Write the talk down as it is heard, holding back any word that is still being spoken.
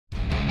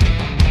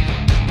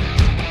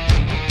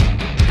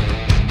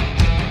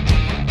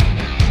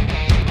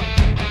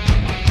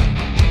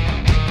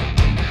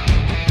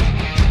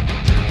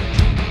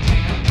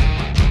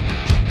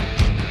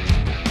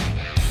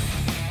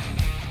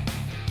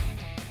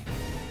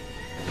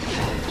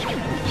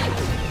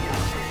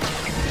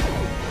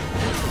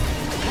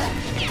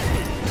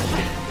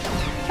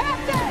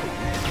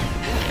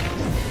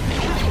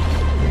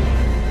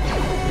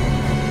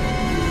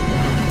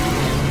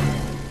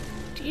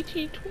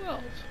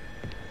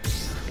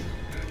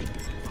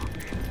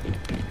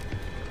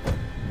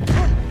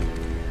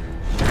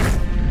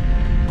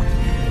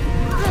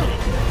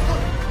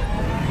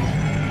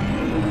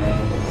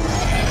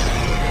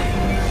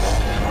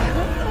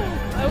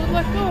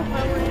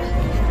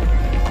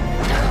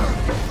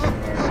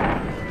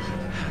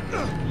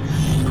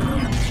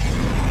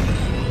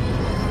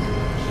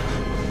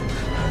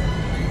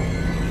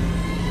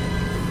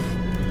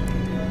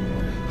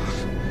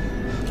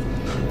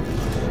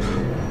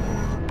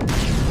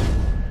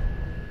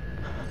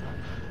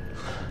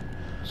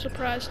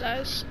Surprise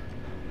dice.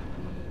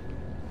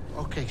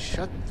 Okay,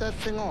 shut that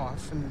thing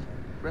off and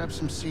grab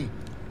some seat.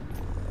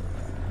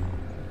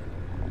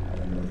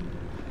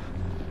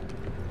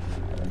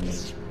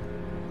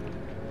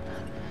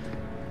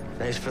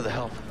 Thanks for the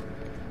help.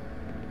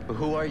 But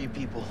who are you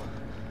people?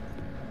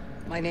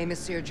 My name is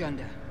Seer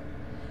Junda,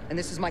 and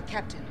this is my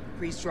captain,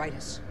 Priest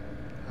Dridus.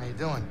 How you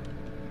doing?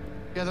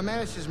 Yeah, the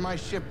Mantis is my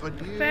ship, but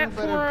you Fat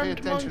better pay four-armed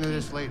attention to monkey.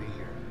 this lady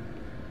here.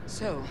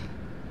 So,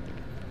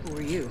 who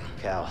are you?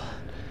 Cal.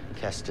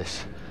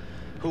 Kestis.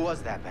 Who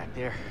was that back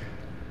there?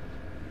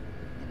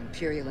 An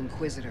Imperial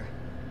Inquisitor.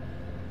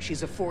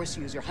 She's a Force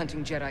user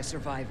hunting Jedi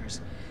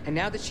survivors. And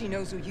now that she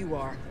knows who you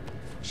are,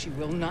 she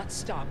will not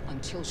stop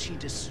until she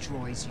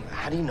destroys you.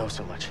 How do you know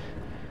so much?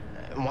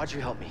 And why'd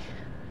you help me?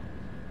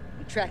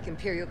 We track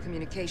Imperial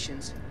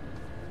communications.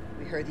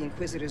 We heard the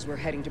Inquisitors were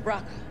heading to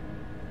Braca,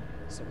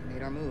 so we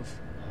made our move.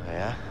 Oh,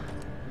 yeah?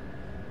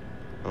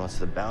 And what's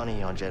the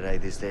bounty on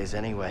Jedi these days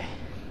anyway?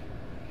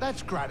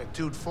 That's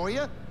gratitude for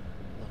you. Look,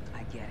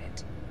 I get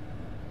it.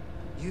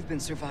 You've been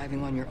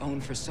surviving on your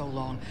own for so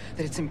long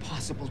that it's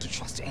impossible to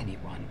trust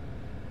anyone.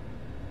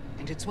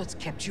 And it's what's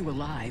kept you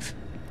alive.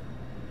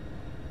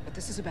 But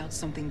this is about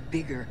something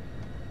bigger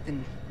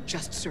than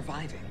just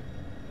surviving.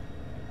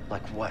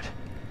 Like what?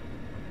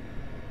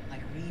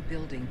 Like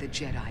rebuilding the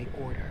Jedi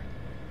Order.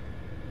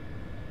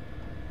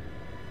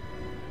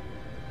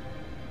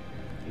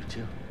 You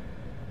too?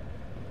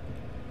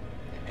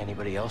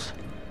 Anybody else?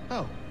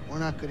 Oh, we're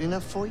not good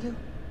enough for you?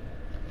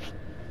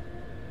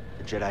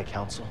 The Jedi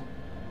Council?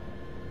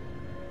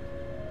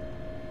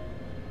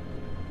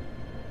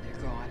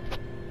 They're gone.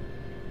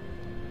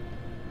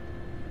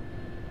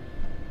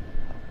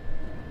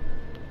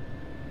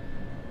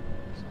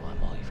 So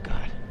I'm all you've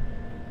got.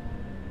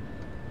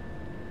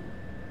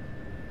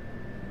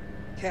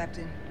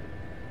 Captain,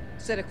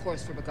 set a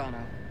course for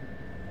Bogano.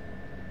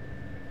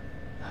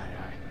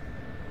 Aye.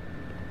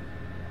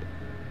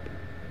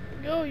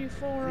 Yo, you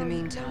four-armed In the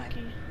meantime,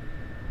 monkey.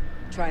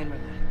 try and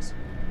relax.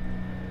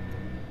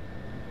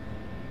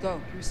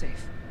 Go, you're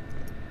safe.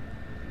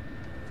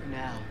 For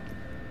now.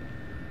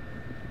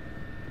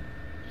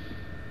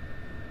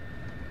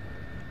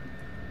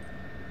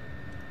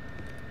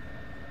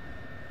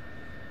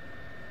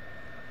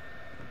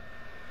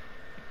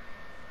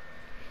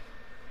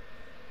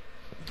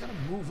 You gotta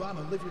move on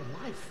and live your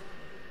life.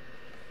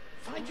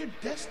 Find your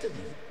destiny.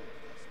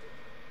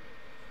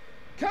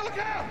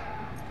 Calico!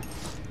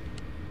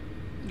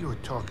 You were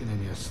talking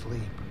in your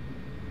sleep.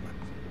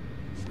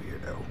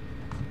 Weirdo.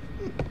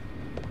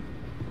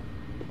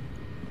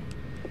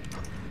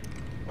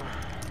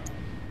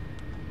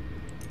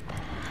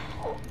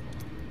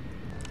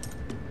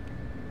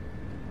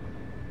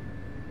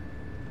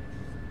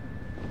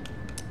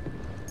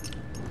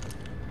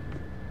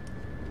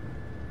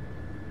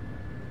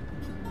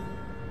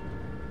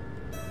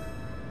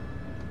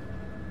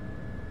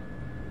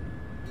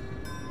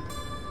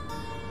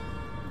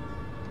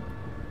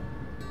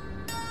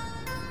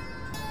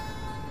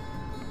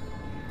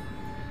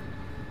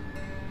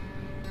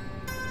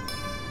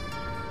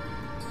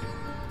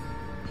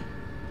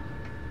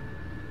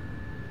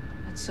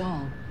 That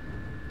song.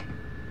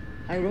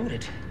 I wrote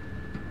it.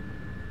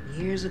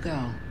 Years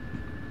ago.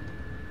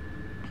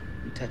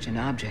 You touch an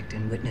object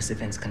and witness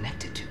events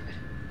connected to it.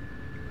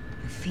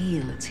 You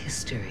feel its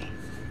history.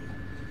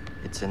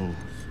 It's an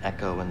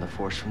echo in the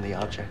Force from the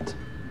object.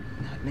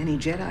 Not many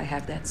Jedi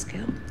have that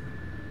skill.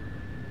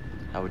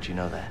 How would you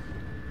know that?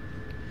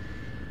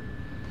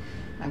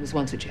 I was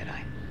once a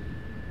Jedi,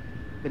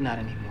 but not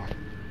anymore.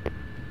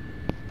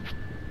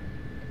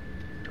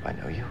 Do I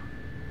know you?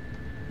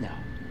 No.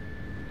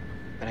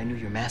 But I knew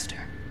your master,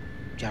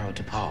 Jaro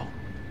Tapal.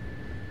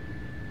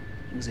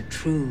 He was a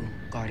true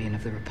guardian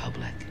of the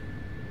Republic.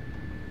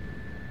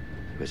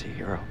 He was a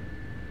hero.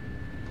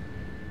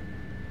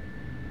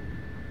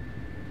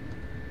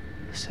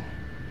 Listen.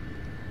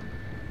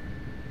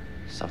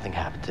 Something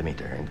happened to me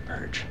during the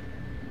Purge.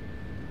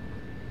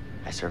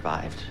 I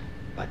survived,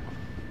 but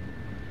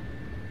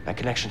my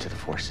connection to the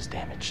Force is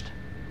damaged.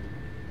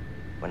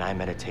 When I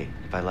meditate,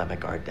 if I let my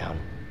guard down,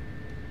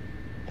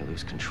 I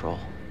lose control.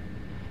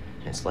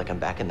 And it's like I'm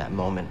back in that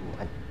moment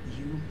when...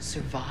 You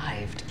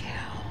survived,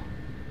 Cal.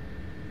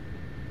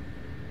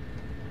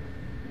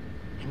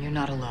 And you're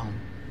not alone.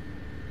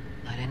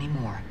 Not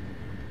anymore.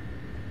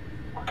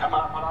 We're coming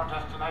up on our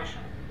destination.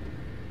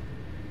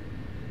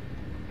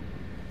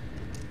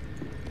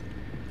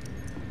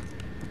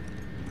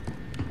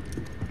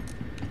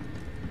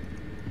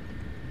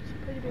 It's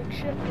a pretty big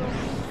ship, bro.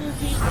 2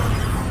 people.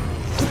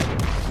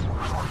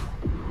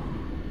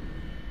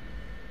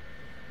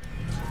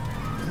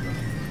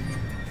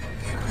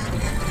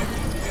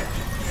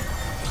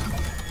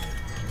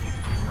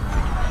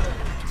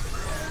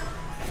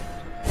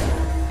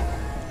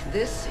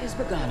 This is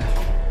Bogano.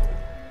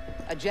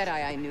 A Jedi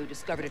I knew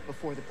discovered it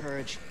before the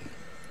Purge.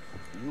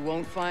 You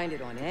won't find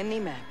it on any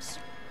maps.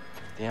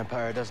 The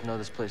Empire doesn't know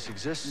this place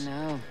exists.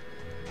 No.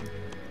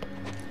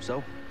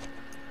 So,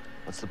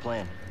 what's the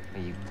plan?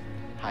 Will you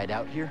hide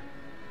out here?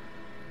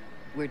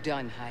 We're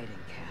done hiding,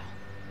 Cal.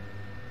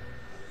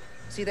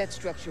 See that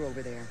structure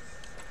over there?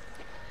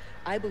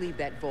 I believe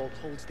that vault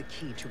holds the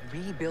key to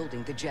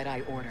rebuilding the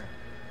Jedi Order.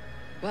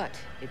 But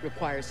it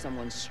requires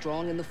someone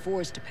strong in the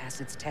Force to pass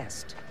its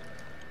test.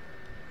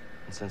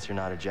 And since you're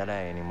not a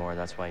Jedi anymore,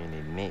 that's why you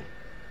need me.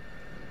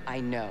 I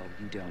know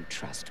you don't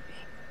trust me.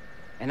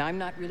 And I'm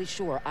not really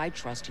sure I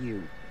trust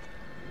you.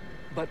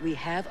 But we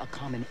have a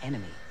common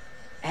enemy.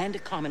 And a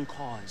common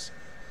cause.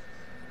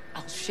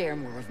 I'll share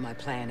more of my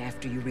plan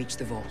after you reach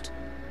the vault.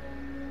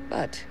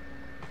 But,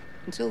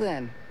 until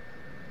then,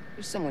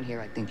 there's someone here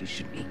I think you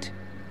should meet.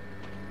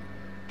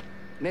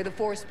 May the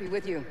Force be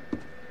with you.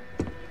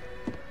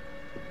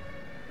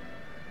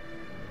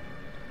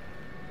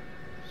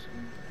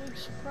 Some big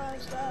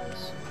surprise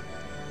eyes.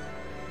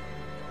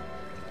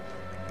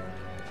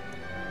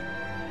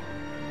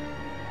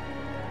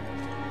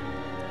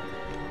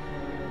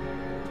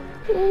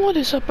 What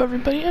is up,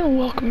 everybody, and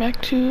welcome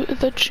back to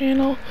the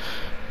channel.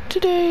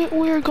 Today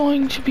we're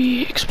going to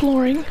be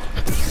exploring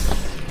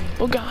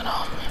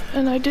Bogano,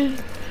 and I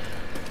did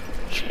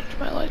change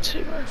my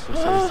lightsaber. So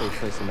it's a safe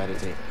place to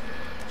meditate.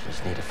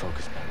 Just need to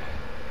focus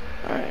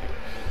memory. Alright.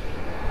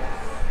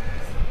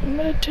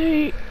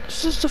 Meditate.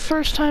 This is the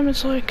first time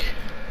it's like...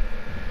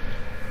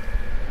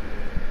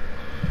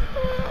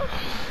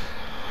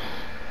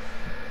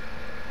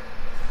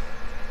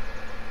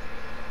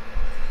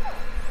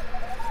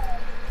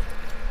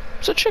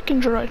 It's a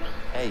chicken droid.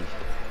 Hey,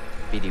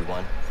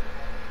 BD1.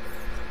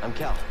 I'm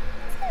Cal.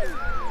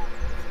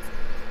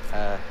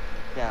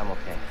 Yeah, I'm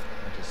okay.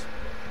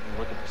 I'm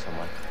looking for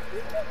someone.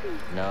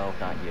 No,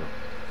 not you.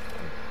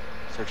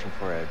 I'm searching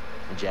for a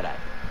Jedi,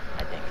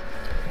 I think.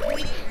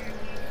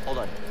 Hold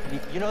on.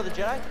 You know the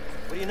Jedi?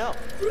 What do you know?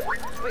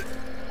 Wait,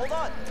 hold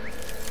on.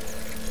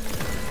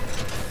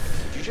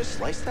 Did you just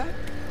slice that?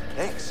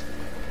 Thanks.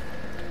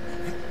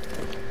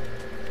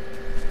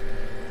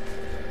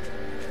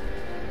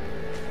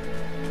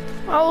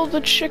 Follow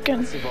the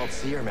chicken. That's the vault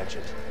Seer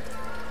mentioned.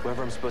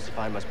 Whoever I'm supposed to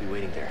find must be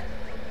waiting there.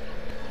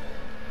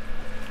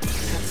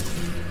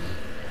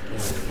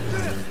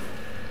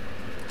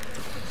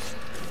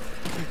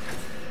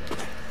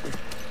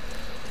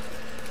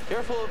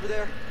 Careful over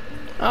there.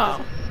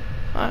 Oh.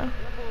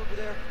 Careful over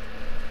there.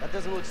 That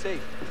doesn't look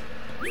safe.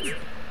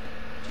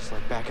 Just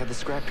like back at the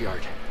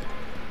scrapyard.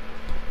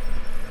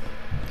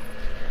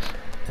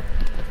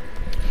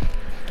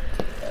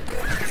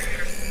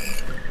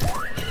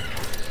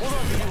 Hold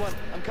on, BD1.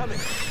 I'm coming.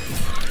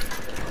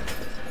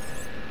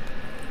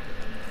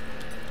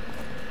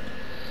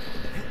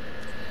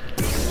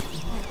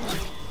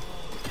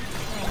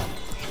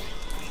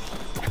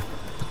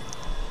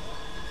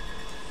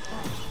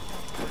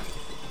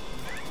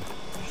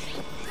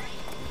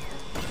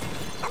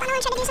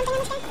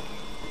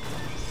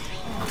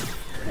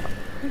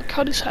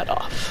 Cut his head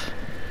off.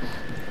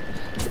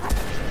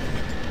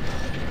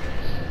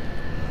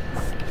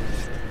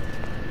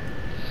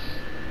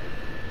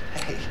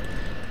 Hey,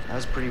 that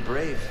was pretty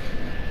brave.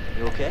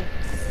 You okay?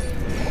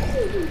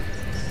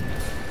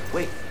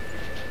 Wait,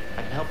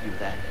 I can help you with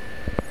that.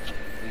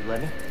 Will you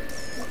let me?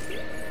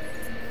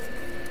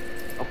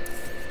 Oh,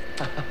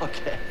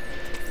 okay.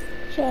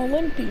 It's all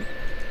limpy.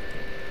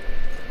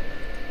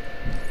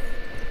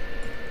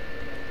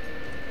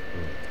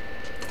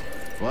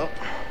 Well,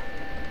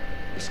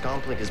 your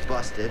scomp link is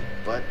busted,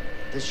 but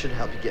this should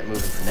help you get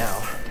moving for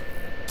now.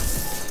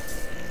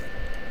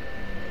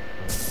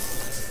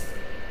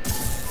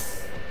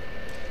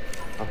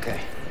 Okay,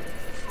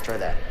 try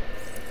that.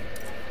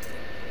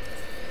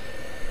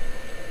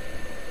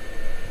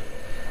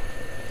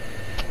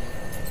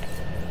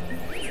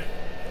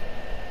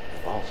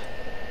 Vault.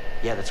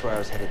 Yeah, that's where I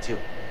was headed to.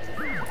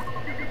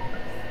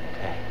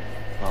 Okay,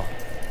 well,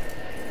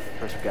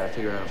 first we gotta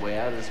figure out a way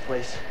out of this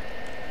place.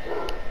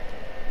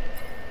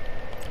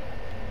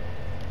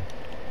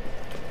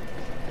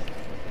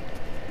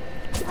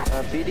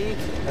 BD,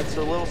 that's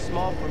a little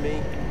small for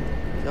me.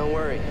 Don't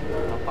worry,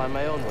 I'll find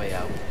my own way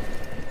out.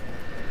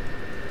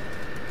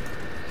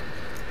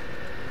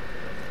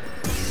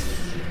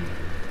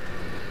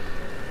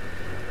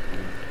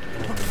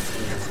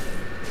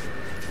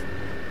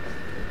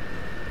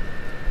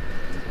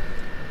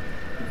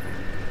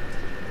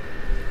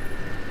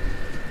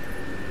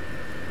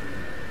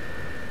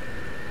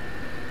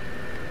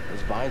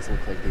 Those vines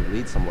look like they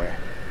lead somewhere.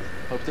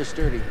 Hope they're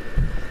sturdy.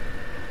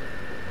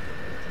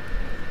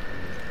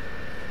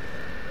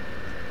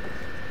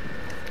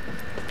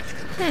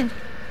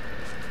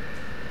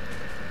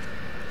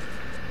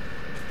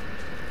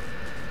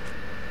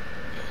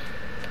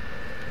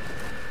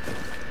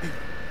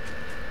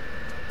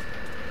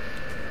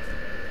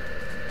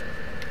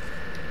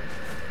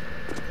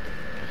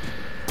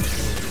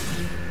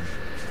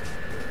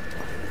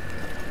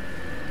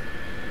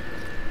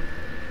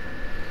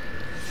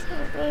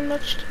 Not really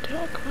much to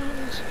talk about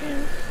in this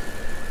game.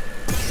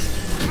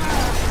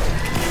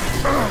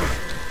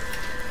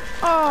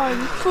 Oh,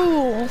 you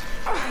fool!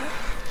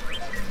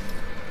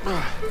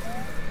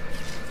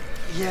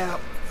 Yeah,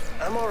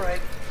 I'm all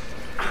right.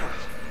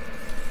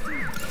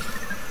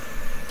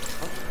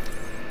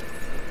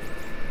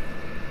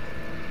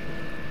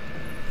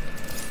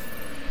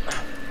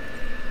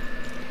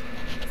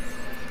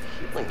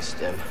 Link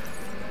stim.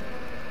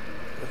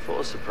 They're full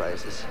of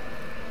surprises.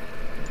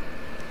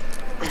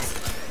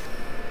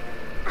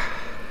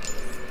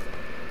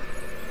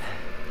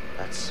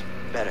 That's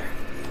better.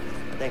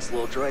 Thanks,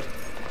 little droid.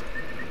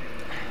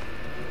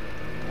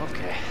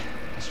 Okay,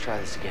 let's try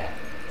this again.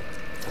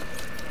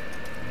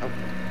 Oh,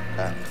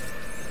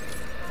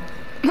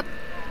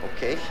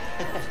 okay.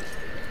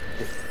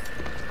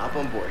 Hop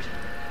on board.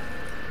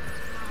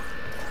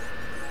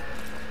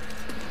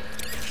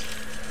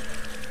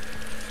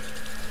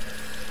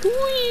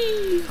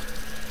 Whee!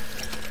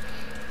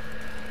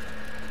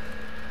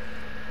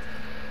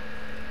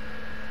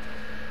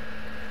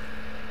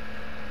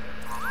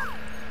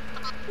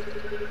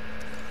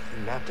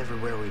 You mapped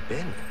everywhere we've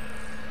been.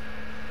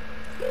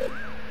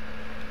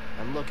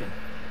 I'm looking.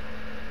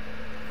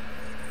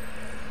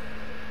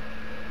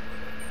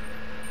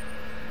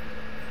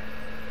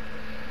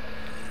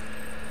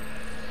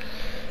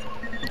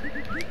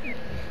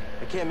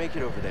 I can't make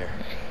it over there.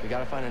 We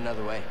gotta find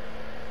another way.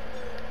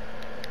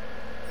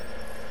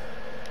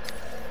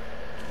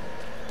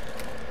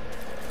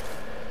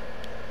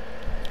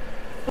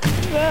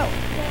 Well.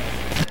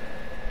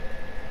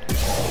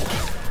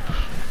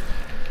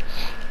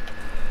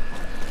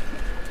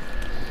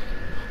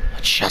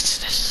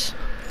 Justice.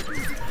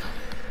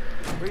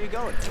 Where are you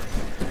going?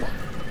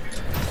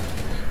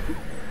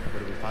 What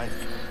do we find?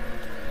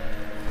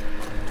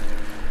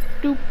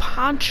 New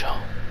poncho.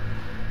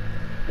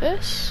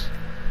 This,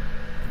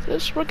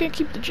 we're gonna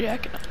keep the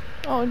jacket on.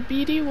 Oh, and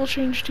BD will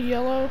change to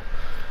yellow.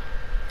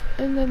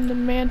 And then the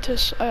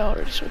mantis, I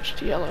already switched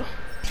to yellow.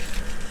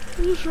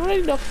 Who's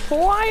ready to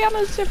fly on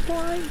a zip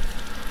line?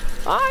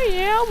 I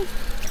am.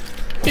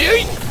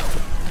 Yeet.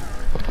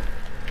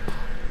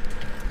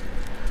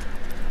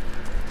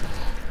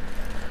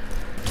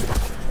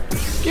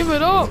 Give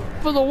it up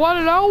for the one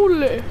and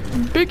only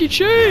Biggie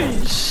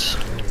Cheese.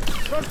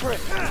 Run for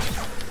it.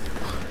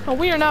 Oh,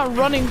 we are not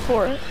running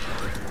for it.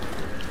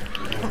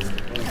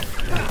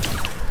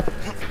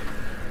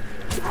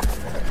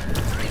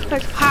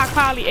 Like high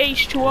quality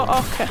H2O.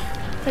 Okay,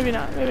 maybe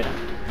not. Maybe not.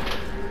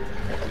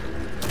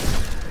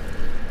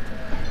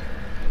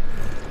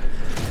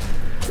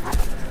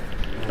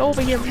 Get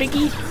over here,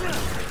 Biggie.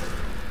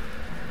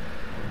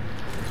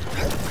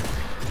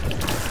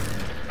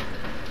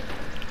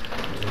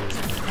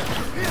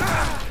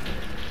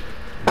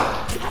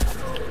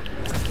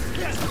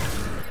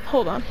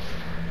 Hold on.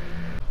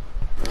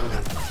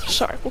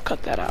 Sorry, we'll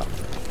cut that out.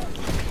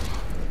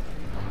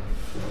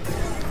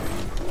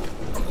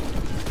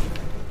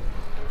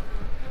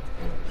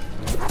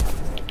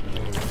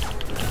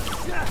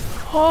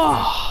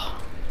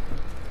 Oh,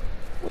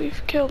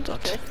 we've killed it.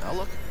 Okay, I'll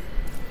look.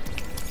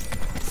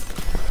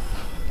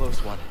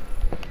 Close one.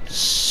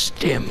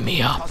 Stim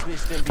me up. Toss me a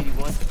stim,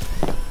 BD1.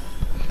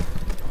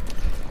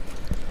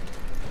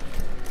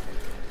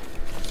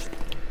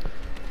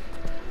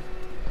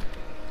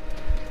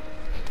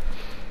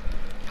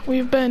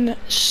 We've been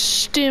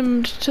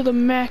stimmed to the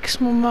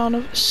maximum amount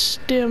of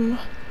stim.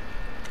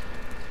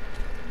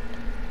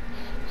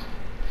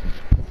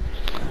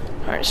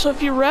 Alright, so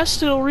if you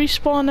rest, it'll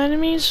respawn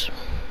enemies.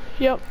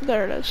 Yep,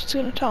 there it is. It's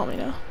gonna tell me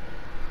now.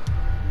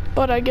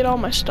 But I get all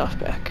my stuff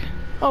back.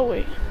 Oh,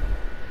 wait.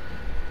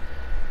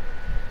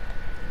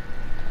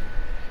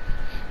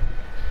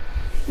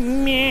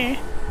 Meh.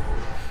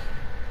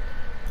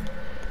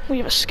 We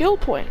have a skill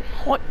point.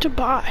 What to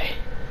buy?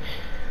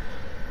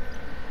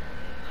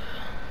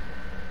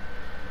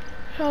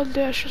 Cal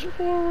dashes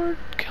forward.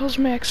 Cal's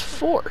max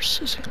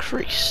force is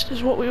increased,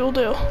 is what we will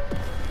do.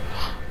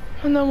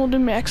 And then we'll do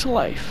max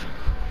life.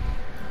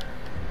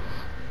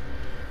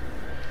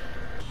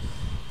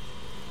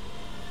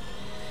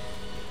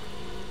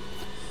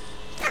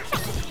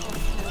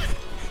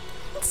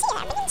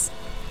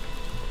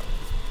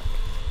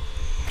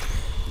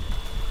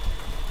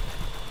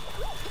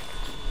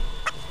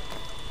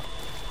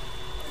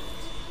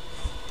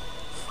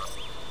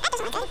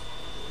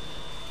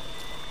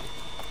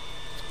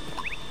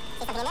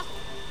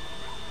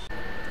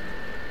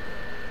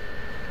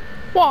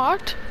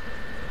 What?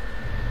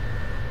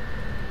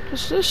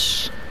 Is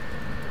this?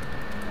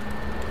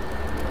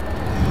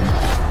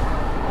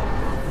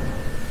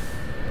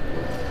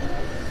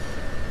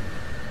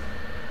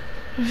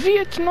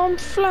 Vietnam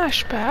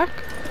flashback?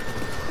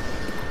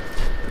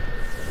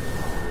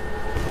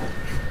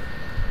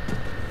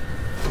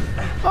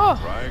 Oh.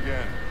 Try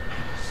again.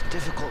 It's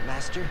difficult,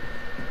 Master.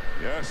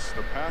 Yes,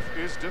 the path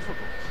is difficult.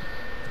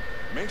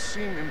 May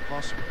seem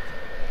impossible,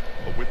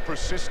 but with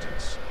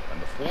persistence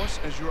and the Force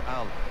as your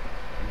ally,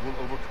 you will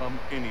overcome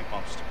any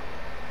obstacle.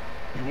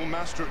 You will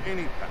master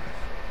any path.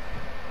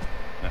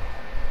 Now,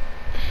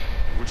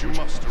 do what you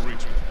must to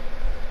reach me.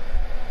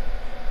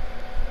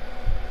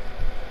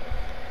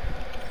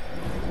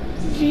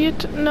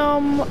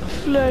 Vietnam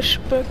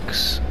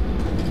flashbacks.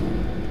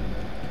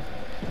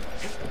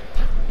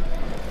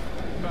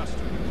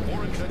 Faster,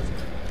 more intensely.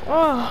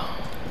 Oh,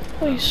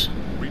 please.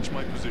 Reach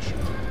my position.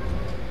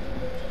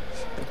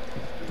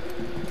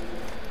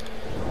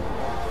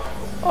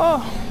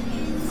 Oh.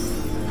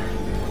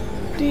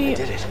 the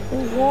did it.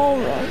 wall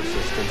run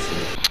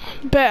Resistance.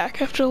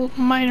 back after a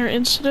minor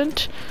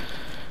incident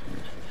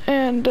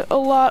and a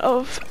lot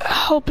of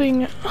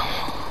helping.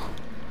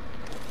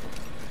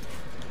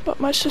 But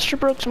my sister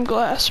broke some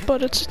glass,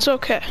 but it's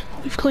okay.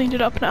 We've cleaned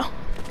it up now.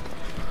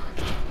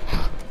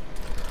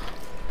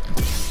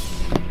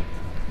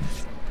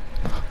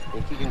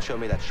 Think you can show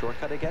me that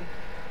shortcut again?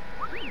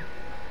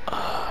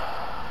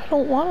 I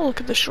don't want to look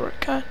at the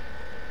shortcut.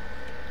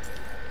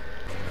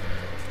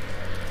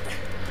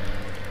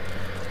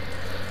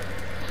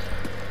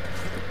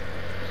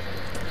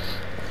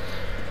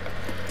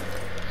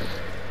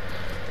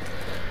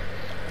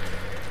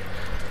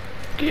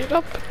 Get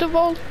up the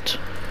vault.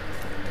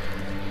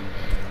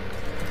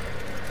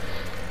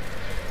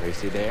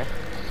 Racy there?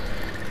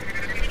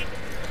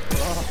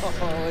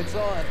 Oh, it's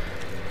on.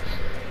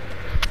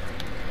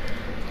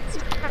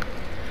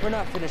 We're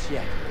not finished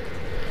yet.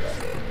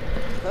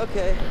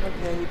 Okay,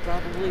 he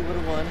probably would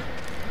have won.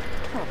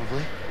 Probably.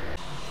 Wait,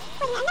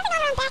 I'm never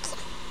going around back here.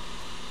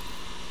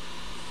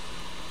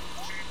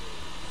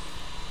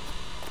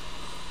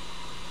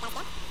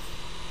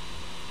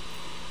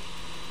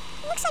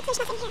 Looks like there's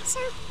nothing here, so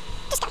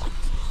just go.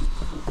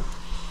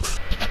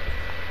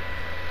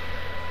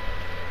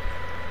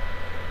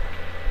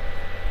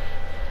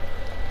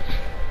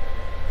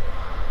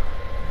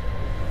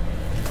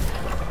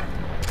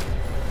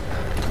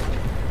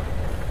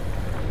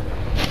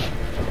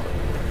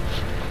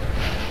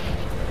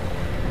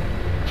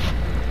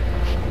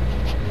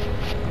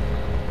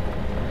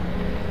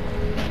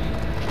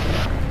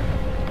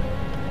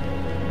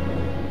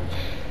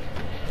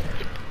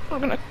 We're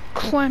gonna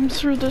climb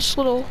through this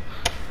little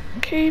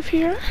cave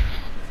here.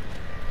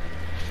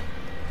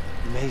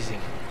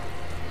 Amazing.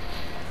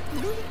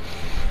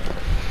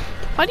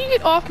 How do you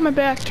get off my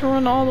back to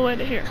run all the way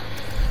to here?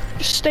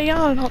 Just stay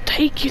on and I'll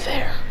take you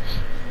there.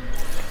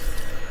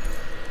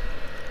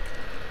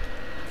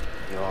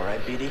 You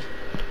alright, BD?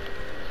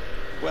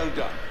 Well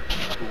done,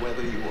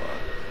 whoever you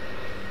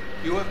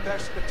are. You have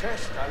passed the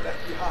test I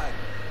left behind,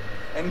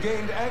 and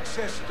gained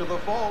access to the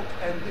vault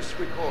and this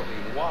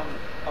recording, one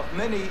of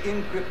many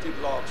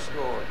encrypted logs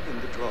stored in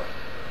the droid.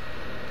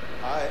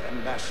 I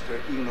am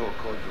Master Eno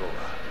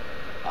Cordova.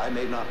 I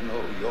may not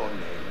know your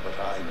name, but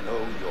I know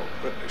your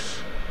purpose.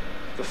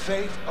 The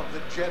fate of the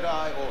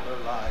Jedi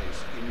Order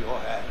lies in your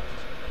hands.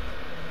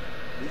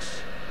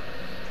 This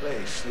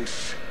place,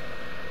 this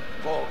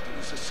vault,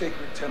 is a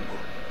sacred temple,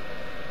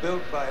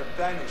 built by a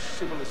vanished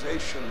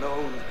civilization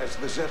known as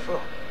the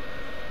Zephyr.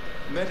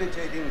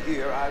 Meditating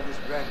here, I was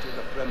granted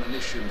a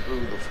premonition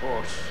through the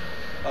Force,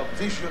 a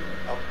vision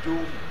of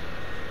doom.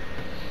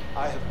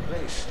 I have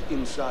placed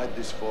inside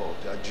this vault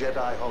a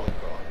Jedi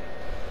holocron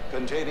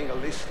containing a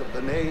list of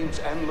the names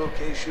and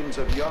locations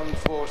of young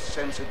Force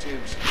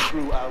sensitives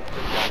throughout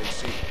the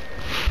galaxy.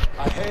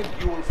 Ahead,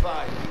 you will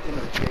find the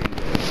inner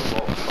chamber of the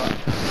vault,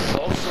 but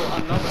also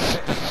another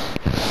test.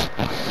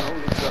 I can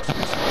only trust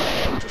this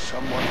vault to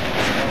someone who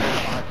has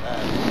followed my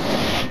path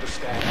and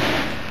understands.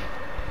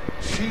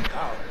 Seek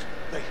out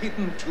the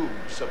hidden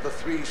tombs of the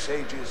three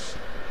sages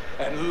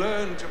and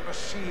learn to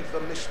perceive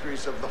the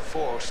mysteries of the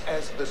Force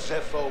as the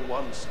Zephyr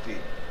once did.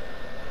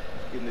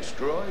 In this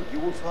droid, you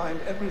will find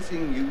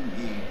everything you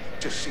need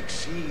to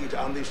succeed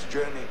on this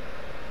journey.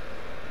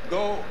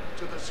 Go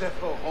to the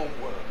Zephyr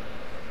homeworld.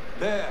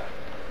 There,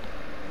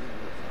 you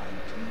will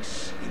find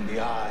peace in the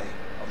eye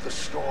of the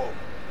storm.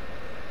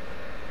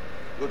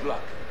 Good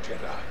luck,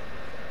 Jedi.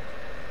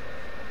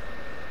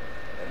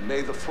 And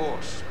may the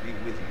Force be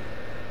with you.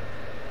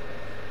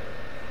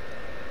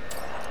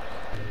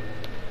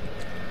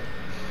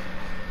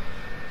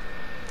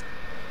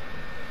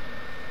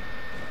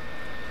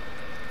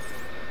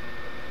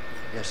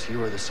 Guess you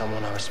were the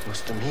someone I was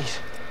supposed to meet.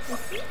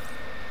 You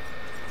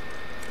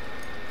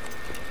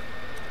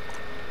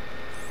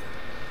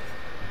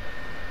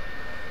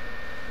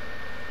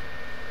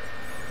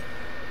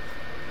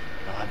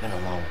know, I've been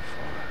alone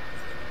for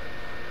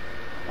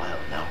a while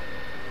now.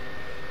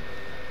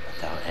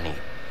 Without any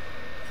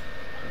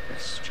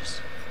purpose,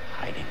 just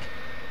hiding.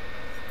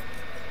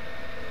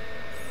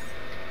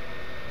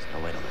 There's no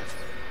way to live.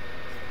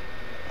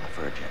 Not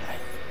for a Jedi.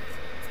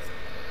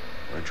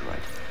 Or a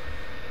droid.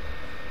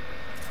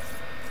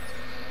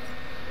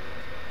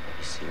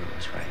 Maybe Seer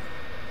was right.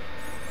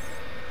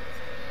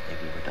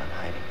 Maybe we're done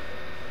hiding.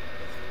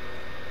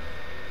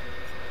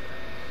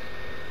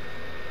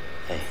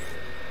 Hey,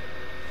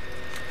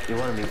 you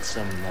want to meet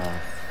some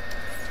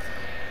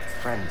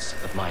friends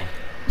of mine?